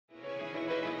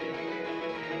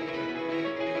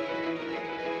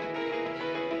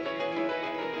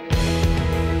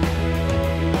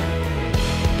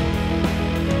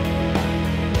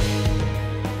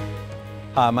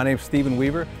Hi, my name is Stephen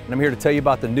Weaver, and I'm here to tell you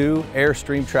about the new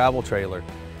Airstream travel trailer.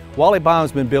 Wally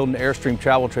Baum's been building an Airstream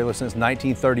travel trailer since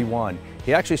 1931.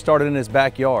 He actually started in his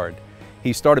backyard.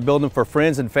 He started building them for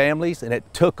friends and families, and it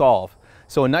took off.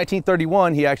 So in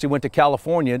 1931, he actually went to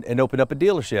California and opened up a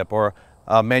dealership or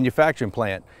a manufacturing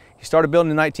plant. He started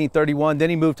building in 1931, then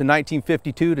he moved to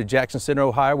 1952 to Jackson Center,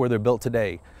 Ohio, where they're built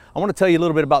today. I want to tell you a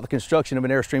little bit about the construction of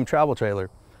an Airstream travel trailer.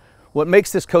 What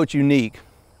makes this coach unique,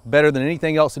 better than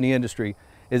anything else in the industry,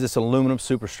 is its aluminum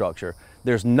superstructure.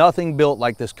 There's nothing built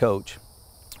like this coach.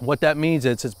 What that means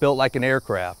is it's built like an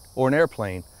aircraft or an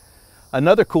airplane.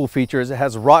 Another cool feature is it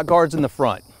has rock guards in the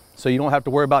front, so you don't have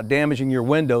to worry about damaging your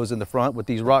windows in the front with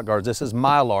these rock guards. This is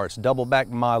Mylar, it's double back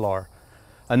Mylar.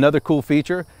 Another cool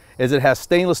feature is it has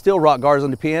stainless steel rock guards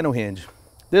on the piano hinge.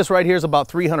 This right here is about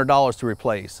 $300 to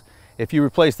replace. If you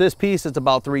replace this piece, it's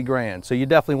about $3 grand. So you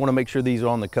definitely want to make sure these are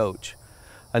on the coach.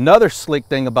 Another slick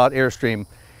thing about Airstream,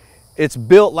 it's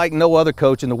built like no other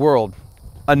coach in the world.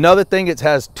 Another thing, it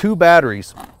has 2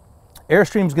 batteries.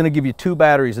 Airstream's going to give you 2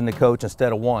 batteries in the coach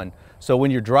instead of 1. So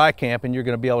when you're dry camping, you're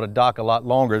going to be able to dock a lot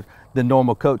longer than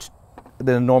normal coach.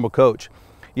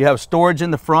 You have storage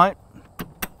in the front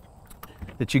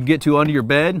that you can get to under your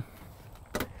bed,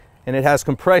 and it has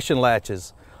compression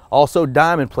latches. Also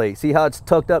diamond plate. See how it's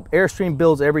tucked up? Airstream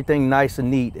builds everything nice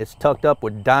and neat. It's tucked up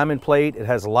with diamond plate. It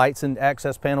has lights and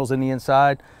access panels in the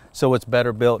inside, so it's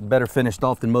better built, better finished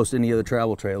off than most any other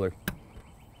travel trailer.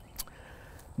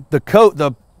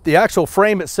 The actual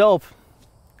frame itself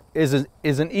is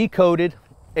an E-coated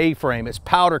A-frame. It's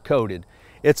powder coated.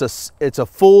 It's a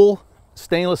full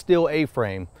stainless steel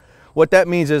A-frame. What that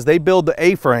means is they build the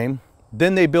A-frame,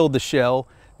 then they build the shell,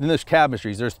 then there's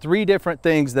cabinetries. There's 3 different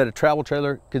things that a travel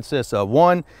trailer consists of.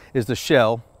 One is the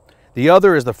shell, the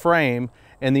other is the frame,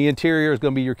 and the interior is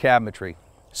going to be your cabinetry.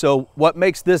 So what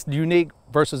makes this unique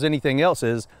versus anything else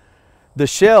is the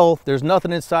shell, there's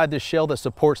nothing inside this shell that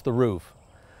supports the roof.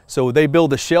 So they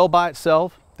build the shell by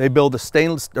itself, they build the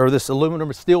stainless or this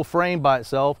aluminum steel frame by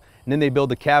itself, and then they build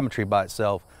the cabinetry by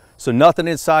itself. So nothing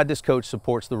inside this coach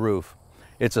supports the roof.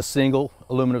 It's a single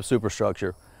aluminum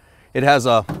superstructure. It has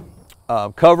a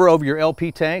cover over your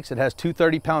LP tanks. It has 2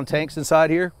 30-pound tanks inside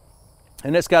here,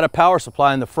 and it's got a power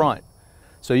supply in the front.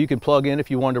 So you can plug in,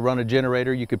 if you wanted to run a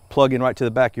generator, you could plug in right to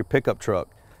the back of your pickup truck.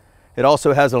 It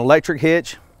also has an electric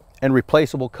hitch and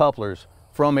replaceable couplers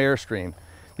from Airstream.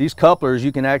 These couplers,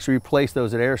 you can actually replace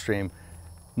those at Airstream.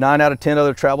 9 out of 10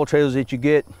 other travel trailers that you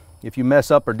get, if you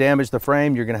mess up or damage the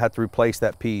frame, you're going to have to replace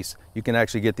that piece. You can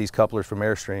actually get these couplers from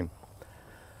Airstream.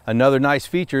 Another nice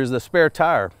feature is the spare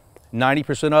tire.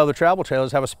 90% of other travel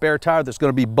trailers have a spare tire that's going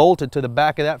to be bolted to the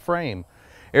back of that frame.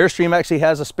 Airstream actually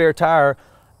has a spare tire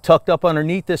tucked up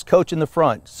underneath this coach in the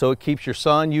front, so it keeps your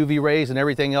sun, UV rays, and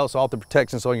everything else, all the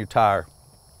protections on your tire.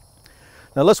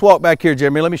 Now let's walk back here,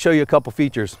 Jeremy. Let me show you a couple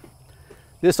features.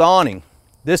 This awning,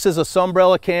 this is a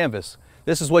Sunbrella canvas.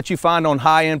 This is what you find on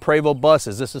high-end Prevost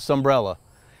buses. This is Sunbrella.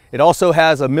 It also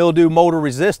has a mildew motor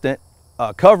resistant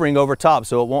covering over top,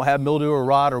 so it won't have mildew or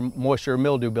rot or moisture or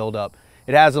mildew buildup.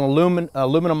 It has an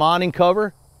aluminum awning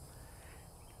cover,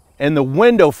 and the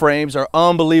window frames are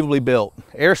unbelievably built.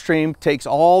 Airstream takes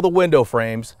all the window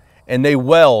frames and they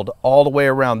weld all the way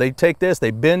around. They take this,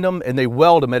 they bend them, and they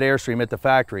weld them at Airstream at the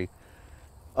factory.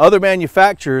 Other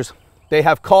manufacturers, they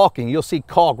have caulking. You'll see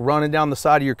caulk running down the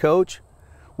side of your coach.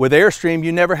 With Airstream,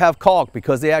 you never have caulk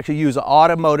because they actually use an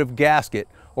automotive gasket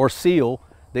or seal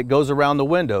that goes around the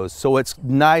windows, so it's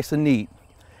nice and neat.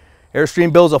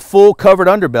 Airstream builds a full covered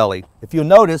underbelly. If you'll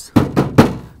notice,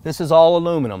 this is all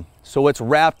aluminum, so it's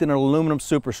wrapped in an aluminum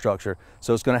superstructure.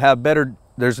 So it's going to have better,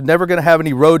 there's never going to have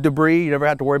any road debris. You never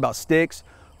have to worry about sticks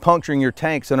puncturing your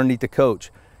tanks underneath the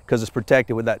coach because it's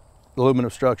protected with that aluminum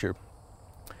structure.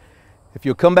 If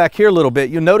you'll come back here a little bit,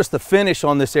 you'll notice the finish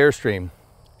on this Airstream.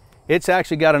 It's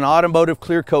actually got an automotive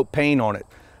clear coat paint on it.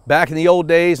 Back in the old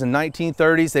days, in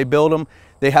 1930s, they built them.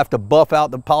 They have to buff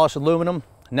out the polished aluminum.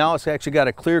 Now it's actually got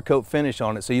a clear coat finish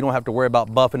on it, so you don't have to worry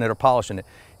about buffing it or polishing it.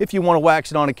 If you want to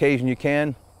wax it on occasion, you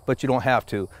can, but you don't have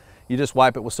to. You just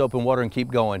wipe it with soap and water and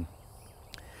keep going.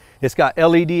 It's got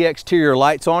LED exterior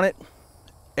lights on it,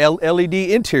 LED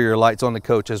interior lights on the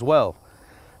coach as well.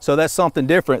 So that's something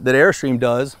different that Airstream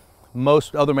does.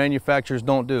 Most other manufacturers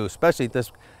don't do, especially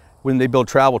this when they build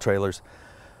travel trailers.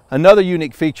 Another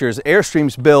unique feature is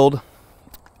Airstream's build,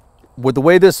 with the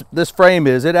way this frame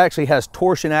is, it actually has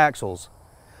torsion axles.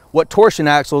 What torsion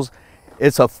axles,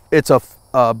 it's a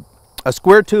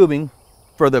square tubing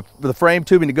for the frame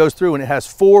tubing that goes through, and it has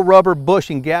 4 rubber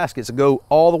bushing gaskets that go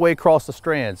all the way across the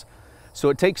strands. So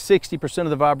it takes 60% of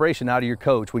the vibration out of your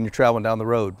coach when you're traveling down the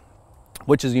road,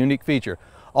 which is a unique feature.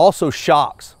 Also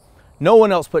shocks. No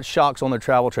one else puts shocks on their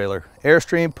travel trailer.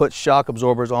 Airstream puts shock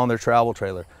absorbers on their travel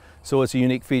trailer. So it's a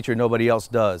unique feature nobody else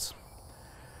does.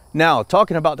 Now,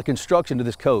 talking about the construction of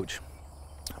this coach.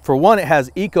 For one, it has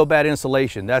EcoBat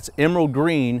insulation. That's emerald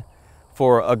green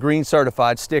for a green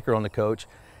certified sticker on the coach.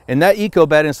 And that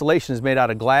EcoBat insulation is made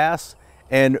out of glass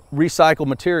and recycled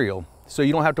material. So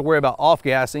you don't have to worry about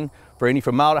off-gassing for any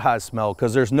formaldehyde smell,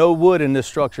 because there's no wood in this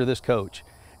structure of this coach.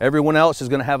 Everyone else is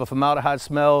going to have a formaldehyde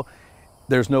smell.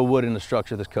 There's no wood in the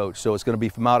structure of this coach, so it's going to be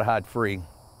formaldehyde free.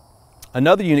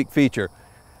 Another unique feature,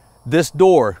 this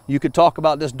door. You could talk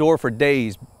about this door for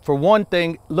days. For one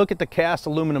thing, look at the cast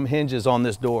aluminum hinges on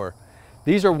this door.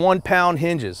 These are 1-pound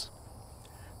hinges.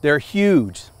 They're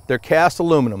huge. They're cast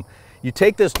aluminum. You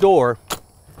take this door,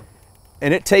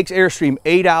 and it takes Airstream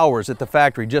 8 hours at the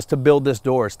factory just to build this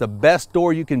door. It's the best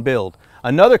door you can build.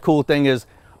 Another cool thing is,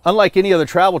 unlike any other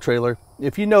travel trailer,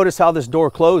 if you notice how this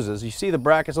door closes, you see the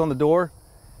brackets on the door?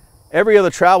 Every other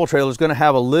travel trailer is going to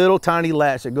have a little tiny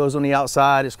latch that goes on the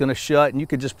outside. It's going to shut, and you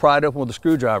could just pry it open with a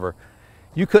screwdriver.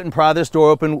 You couldn't pry this door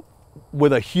open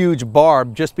with a huge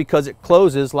barb just because it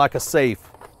closes like a safe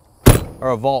or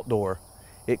a vault door.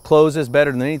 It closes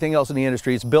better than anything else in the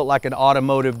industry. It's built like an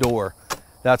automotive door.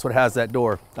 That's what has that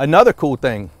door. Another cool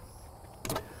thing,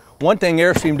 one thing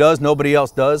Airstream does, nobody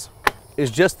else does, is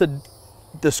just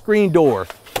the screen door.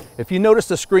 If you notice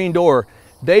the screen door,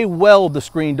 they weld the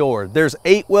screen door. There's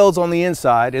 8 welds on the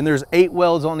inside and there's 8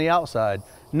 welds on the outside.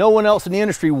 No one else in the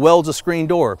industry welds a screen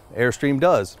door. Airstream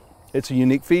does. It's a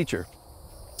unique feature.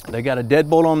 They got a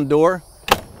deadbolt on the door,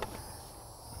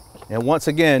 and once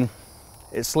again,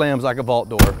 it slams like a vault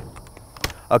door.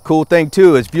 A cool thing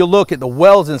too is if you look at the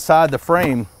welds inside the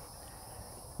frame,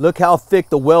 look how thick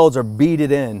the welds are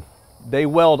beaded in. They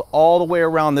weld all the way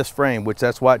around this frame, which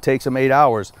that's why it takes them 8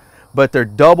 hours. But they're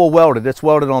double welded. It's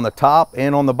welded on the top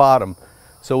and on the bottom.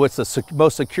 So it's the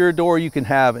most secure door you can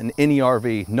have in any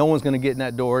RV. No one's gonna get in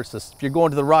that door. If you're going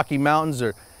to the Rocky Mountains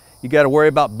or you gotta worry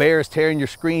about bears tearing your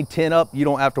screen tint up, you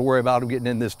don't have to worry about them getting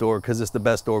in this door because it's the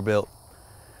best door built.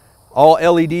 All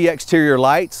LED exterior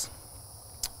lights.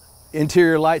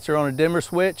 Interior lights are on a dimmer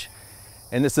switch,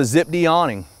 and it's a Zip-D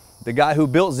awning. The guy who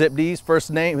built Zip-D's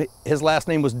his last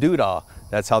name was Doodah.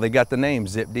 That's how they got the name,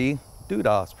 Zip-D,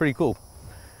 Doodah. It's pretty cool.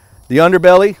 The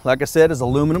underbelly, like I said, is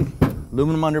aluminum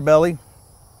underbelly.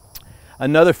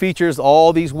 Another feature is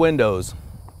all these windows.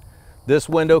 This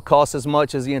window costs as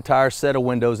much as the entire set of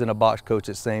windows in a box coach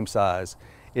at same size.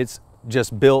 It's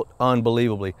just built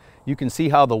unbelievably. You can see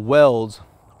how the welds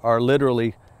are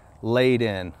literally laid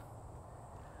in.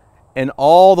 And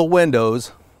all the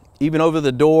windows, even over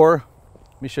the door,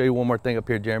 let me show you one more thing up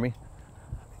here, Jeremy.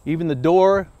 Even the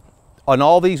door on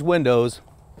all these windows,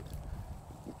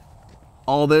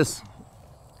 all this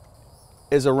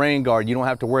is a rain guard. You don't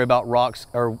have to worry about rocks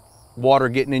or water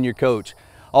getting in your coach.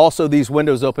 Also, these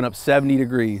windows open up 70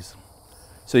 degrees.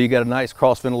 So you got a nice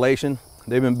cross ventilation.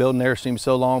 They've been building Airstream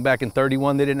so long. Back in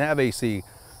 '31, they didn't have AC.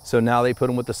 So now they put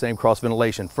them with the same cross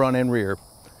ventilation, front and rear.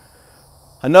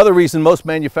 Another reason most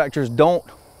manufacturers don't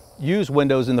use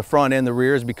windows in the front and the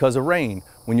rear is because of rain.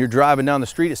 When you're driving down the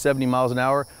street at 70 miles an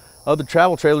hour, other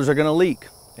travel trailers are gonna leak.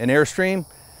 And Airstream,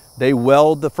 they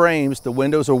weld the frames. The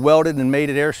windows are welded and made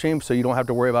at Airstream, so you don't have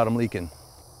to worry about them leaking.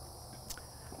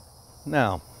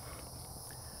 Now,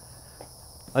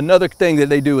 another thing that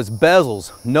they do is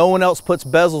bezels. No one else puts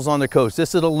bezels on their coach. This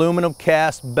is an aluminum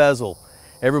cast bezel.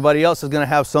 Everybody else is gonna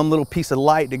have some little piece of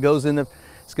light that goes in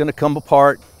it's gonna come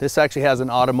apart. This actually has an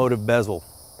automotive bezel.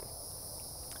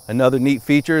 Another neat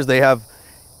feature is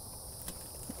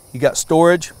you got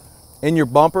storage in your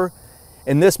bumper,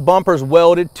 and this bumper is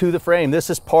welded to the frame. This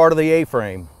is part of the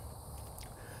A-frame.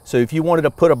 So if you wanted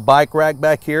to put a bike rack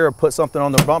back here or put something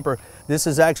on the bumper, this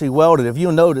is actually welded. If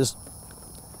you'll notice,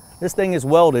 this thing is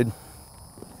welded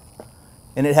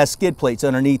and it has skid plates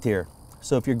underneath here.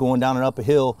 So if you're going down and up a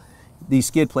hill, these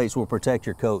skid plates will protect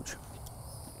your coach.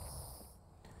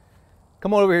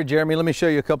 Come on over here, Jeremy. Let me show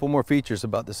you a couple more features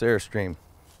about this Airstream.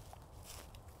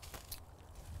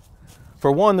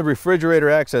 For one, the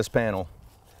refrigerator access panel.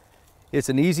 It's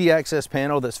an easy access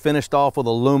panel that's finished off with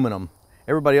aluminum.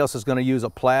 Everybody else is going to use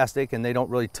a plastic and they don't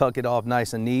really tuck it off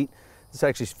nice and neat. This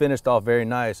actually is finished off very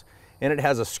nice. And it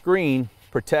has a screen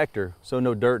protector so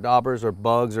no dirt daubers or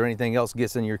bugs or anything else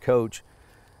gets in your coach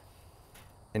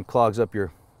and clogs up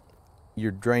your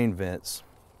drain vents.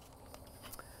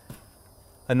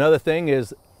 Another thing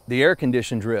is the air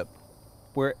condition drip.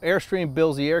 Where Airstream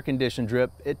builds the air condition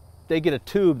drip, they get a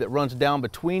tube that runs down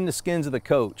between the skins of the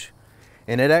coach.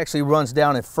 And it actually runs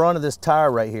down in front of this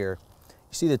tire right here.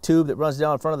 You see the tube that runs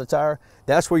down in front of the tire?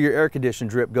 That's where your air condition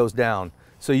drip goes down.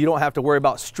 So you don't have to worry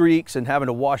about streaks and having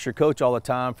to wash your coach all the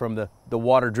time from the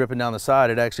water dripping down the side.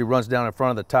 It actually runs down in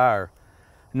front of the tire.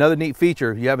 Another neat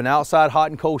feature, you have an outside hot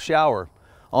and cold shower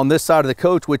on this side of the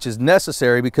coach, which is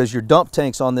necessary because your dump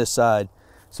tank's on this side.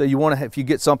 So you want to, if you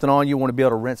get something on, you want to be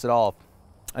able to rinse it off.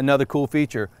 Another cool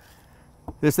feature,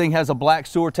 this thing has a black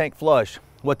sewer tank flush.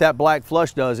 What that black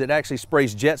flush does, it actually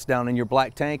sprays jets down in your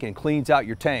black tank and cleans out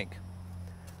your tank.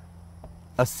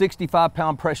 A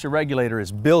 65-pound pressure regulator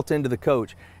is built into the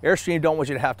coach. Airstream don't want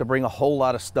you to have to bring a whole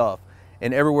lot of stuff,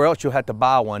 and everywhere else you'll have to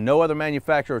buy one. No other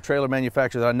manufacturer or trailer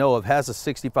manufacturer that I know of has a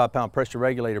 65-pound pressure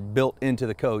regulator built into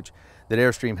the coach that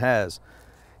Airstream has.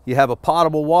 You have a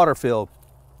potable water fill.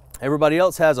 Everybody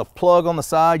else has a plug on the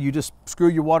side. You just screw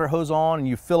your water hose on and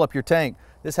you fill up your tank.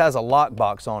 This has a lock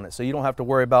box on it, so you don't have to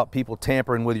worry about people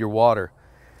tampering with your water.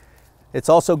 It's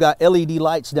also got LED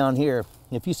lights down here.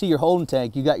 If you see your holding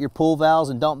tank, you got your pull valves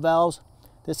and dump valves.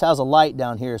 This has a light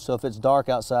down here, so if it's dark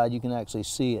outside, you can actually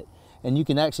see it. And you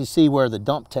can actually see where the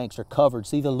dump tanks are covered.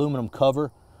 See the aluminum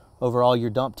cover over all your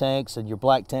dump tanks and your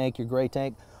black tank, your gray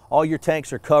tank? All your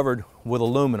tanks are covered with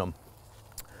aluminum.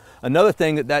 Another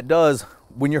thing that does,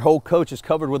 when your whole coach is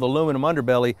covered with aluminum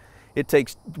underbelly, it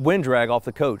takes wind drag off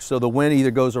the coach. So the wind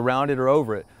either goes around it or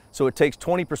over it. So it takes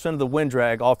 20% of the wind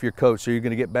drag off your coach, so you're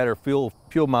gonna get better fuel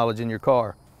mileage in your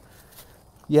car.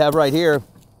 You have right here,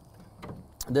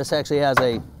 this actually has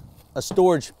a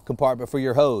storage compartment for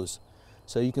your hose.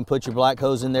 So you can put your black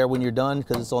hose in there when you're done,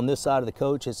 because it's on this side of the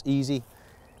coach. It's easy,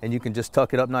 and you can just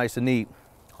tuck it up nice and neat.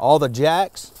 All the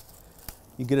jacks,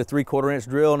 you get a 3/4 inch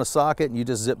drill and a socket, and you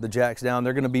just zip the jacks down.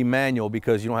 They're gonna be manual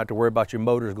because you don't have to worry about your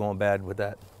motors going bad with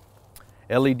that.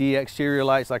 LED exterior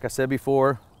lights, like I said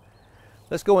before.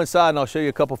 Let's go inside and I'll show you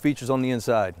a couple features on the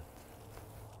inside.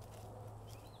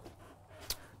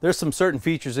 There's some certain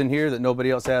features in here that nobody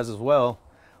else has as well.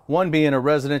 One being a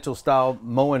residential style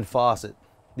Moen faucet.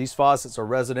 These faucets are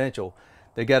residential.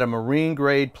 They got a marine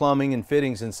grade plumbing and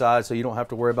fittings inside, so you don't have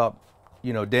to worry about,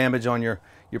 you know, damage on your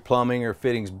plumbing or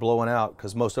fittings blowing out,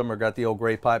 because most of them are got the old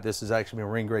gray pipe. This is actually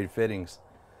marine grade fittings.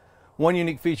 One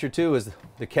unique feature too is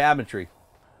the cabinetry.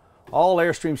 All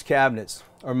Airstream's cabinets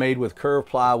are made with curved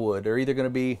plywood. They're either going to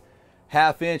be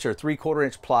 1/2 inch or 3/4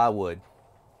 inch plywood,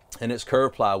 and it's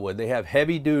curved plywood. They have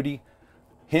heavy duty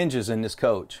hinges in this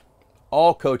coach.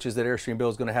 All coaches that Airstream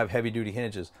builds going to have heavy duty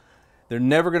hinges. They're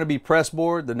never going to be press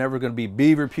board. They're never going to be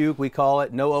beaver puke, we call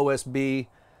it. No OSB,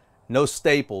 no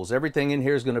staples. Everything in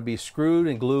here is going to be screwed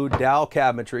and glued dowel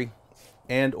cabinetry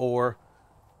and or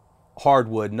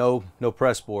hardwood, no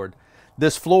press board.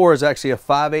 This floor is actually a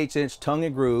 5/8 inch tongue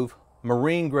and groove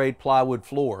marine grade plywood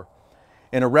floor.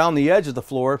 And around the edge of the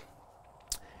floor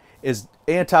is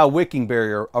anti-wicking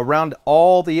barrier. Around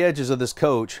all the edges of this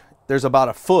coach, there's about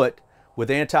 1 foot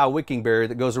with anti-wicking barrier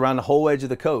that goes around the whole edge of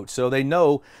the coach. So they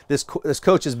know this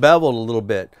coach is beveled a little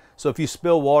bit. So if you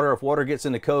spill water, if water gets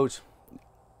in the coach,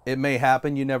 it may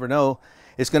happen, you never know.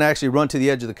 It's going to actually run to the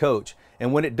edge of the coach.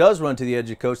 And when it does run to the edge of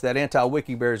the coach, that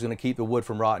anti-wicking barrier is going to keep the wood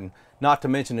from rotting. Not to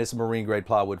mention it's a marine grade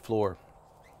plywood floor.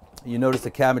 You notice the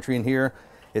cabinetry in here,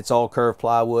 it's all curved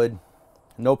plywood,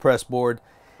 no press board,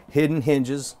 hidden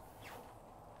hinges,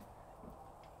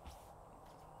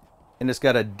 and it's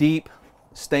got a deep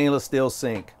stainless steel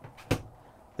sink.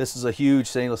 This is a huge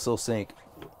stainless steel sink.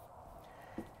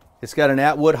 It's got an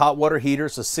Atwood hot water heater.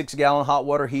 It's a 6-gallon hot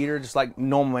water heater, just like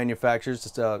normal manufacturers.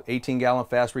 It's a 18-gallon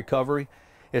fast recovery.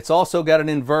 It's also got an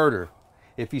inverter.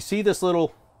 If you see this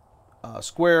little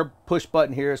square push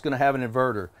button here, it's going to have an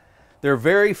inverter. There are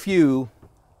very few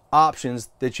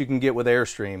options that you can get with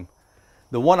Airstream.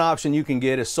 The one option you can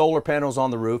get is solar panels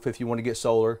on the roof if you want to get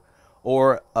solar,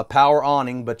 or a power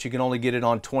awning, but you can only get it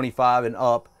on 25 and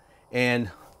up,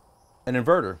 and an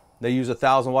inverter. They use a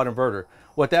 1,000-watt inverter.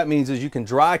 What that means is you can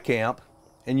dry camp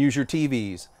and use your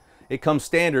TVs. It comes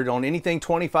standard on anything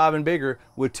 25 and bigger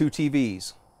with 2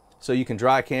 TVs. So you can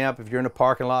dry camp if you're in a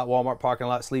parking lot, Walmart parking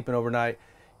lot, sleeping overnight.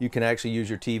 You can actually use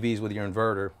your TVs with your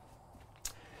inverter.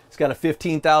 It's got a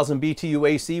 15,000 BTU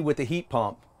AC with a heat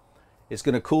pump. It's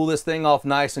going to cool this thing off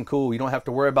nice and cool. You don't have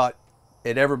to worry about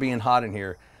it ever being hot in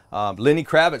here. Lenny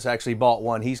Kravitz actually bought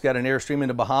one. He's got an Airstream in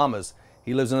the Bahamas.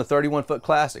 He lives in a 31-foot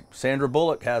Classic. Sandra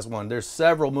Bullock has one. There's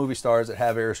several movie stars that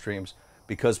have Airstreams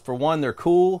because, for one, they're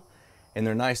cool and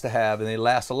they're nice to have, and they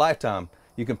last a lifetime.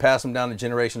 You can pass them down to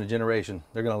generation to generation.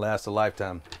 They're going to last a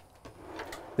lifetime.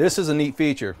 This is a neat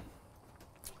feature.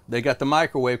 They got the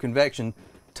microwave convection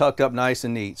tucked up nice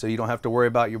and neat, so you don't have to worry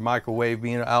about your microwave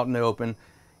being out in the open.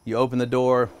 You open the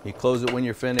door, you close it when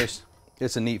you're finished.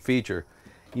 It's a neat feature.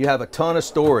 You have a ton of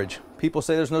storage. People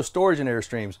say there's no storage in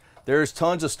Airstreams. There's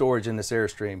tons of storage in this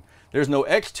Airstream. There's no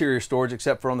exterior storage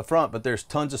except for on the front, but there's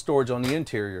tons of storage on the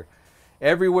interior.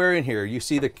 Everywhere in here, you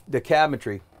see the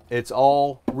cabinetry. It's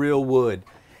all real wood.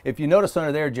 If you notice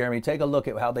under there, Jeremy, take a look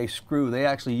at how they screw. They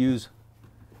actually use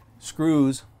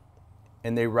screws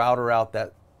and they router out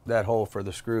that hole for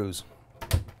the screws.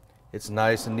 It's a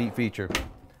nice and neat feature.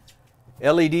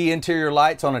 LED interior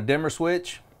lights on a dimmer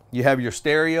switch. You have your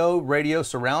stereo, radio,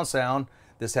 surround sound.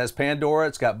 This has Pandora,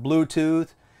 it's got Bluetooth.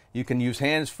 You can use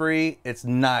hands-free, it's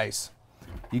nice.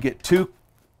 You get two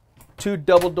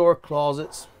double door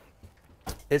closets.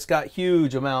 It's got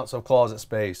huge amounts of closet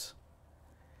space.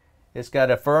 It's got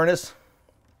a furnace.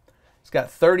 It's got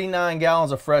 39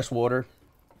 gallons of fresh water,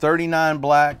 39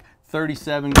 black,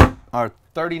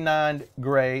 39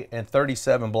 gray, and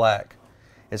 37 black.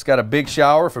 It's got a big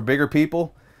shower for bigger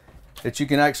people that you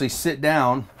can actually sit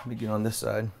down. Let me get on this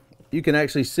side. You can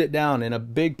actually sit down and a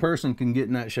big person can get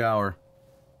in that shower.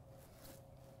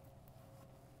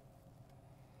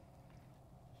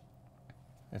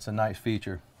 It's a nice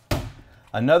feature.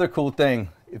 Another cool thing,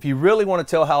 if you really want to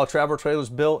tell how a travel trailer is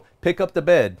built, pick up the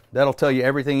bed. That'll tell you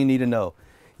everything you need to know.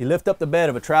 You lift up the bed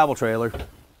of a travel trailer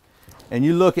and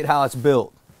you look at how it's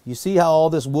built. You see how all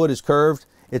this wood is curved?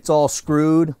 It's all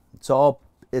screwed. It's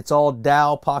all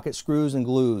dowel pocket screws and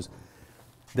glues.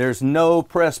 There's no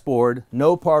press board,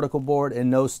 no particle board, and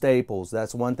no staples.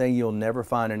 That's one thing you'll never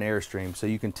find in Airstream. So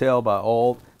you can tell by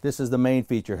all, this is the main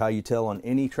feature, how you tell on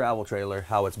any travel trailer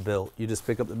how it's built. You just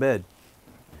pick up the bed.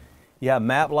 You have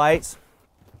map lights.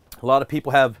 A lot of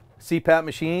people have CPAP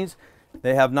machines.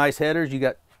 They have nice headers. You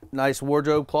got nice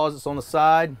wardrobe closets on the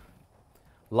side.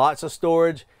 Lots of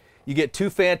storage. You get 2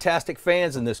 fantastic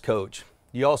fans in this coach.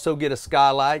 You also get a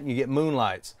skylight and you get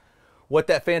moonlights. What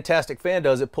that fantastic fan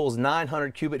does, it pulls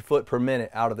 900 cubic foot per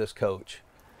minute out of this coach.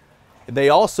 They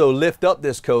also lift up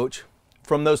this coach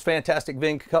from those fantastic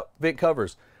vent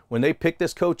covers. When they pick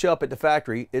this coach up at the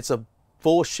factory, it's a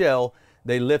full shell.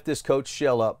 They lift this coach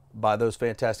shell up by those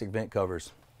fantastic vent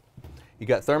covers. You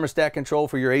got thermostat control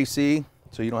for your AC,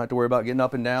 so you don't have to worry about getting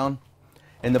up and down.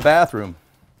 And the bathroom,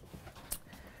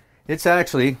 it's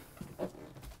actually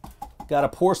got a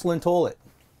porcelain toilet.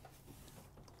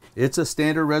 It's a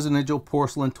standard residential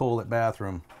porcelain toilet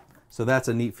bathroom. So that's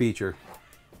a neat feature.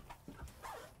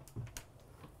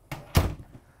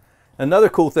 Another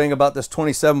cool thing about this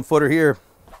 27-footer here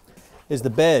is the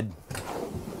bed.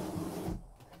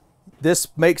 This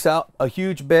makes out a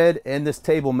huge bed, and this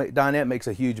table dinette makes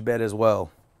a huge bed as well.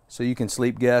 So you can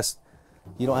sleep guests.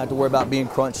 You don't have to worry about being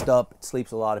crunched up. It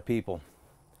sleeps a lot of people.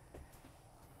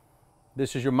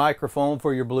 This is your microphone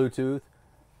for your Bluetooth.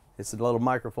 It's a little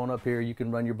microphone up here. You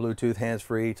can run your Bluetooth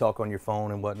hands-free, talk on your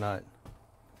phone and whatnot.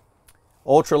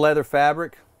 Ultra leather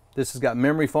fabric. This has got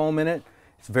memory foam in it.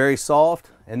 It's very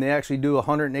soft, and they actually do a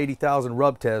 180,000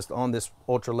 rub test on this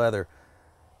ultra leather.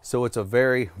 So it's a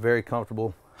very, very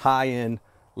comfortable high-end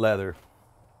leather.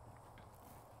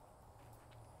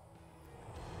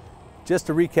 Just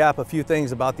to recap a few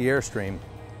things about the Airstream.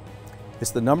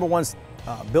 It's the #1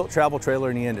 built travel trailer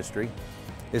in the industry.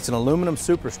 It's an aluminum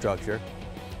superstructure.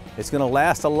 It's going to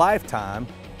last a lifetime,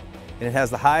 and it has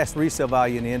the highest resale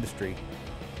value in the industry.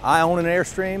 I own an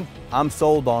Airstream. I'm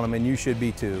sold on them, and you should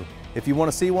be too. If you want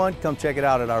to see one, come check it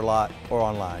out at our lot or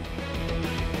online.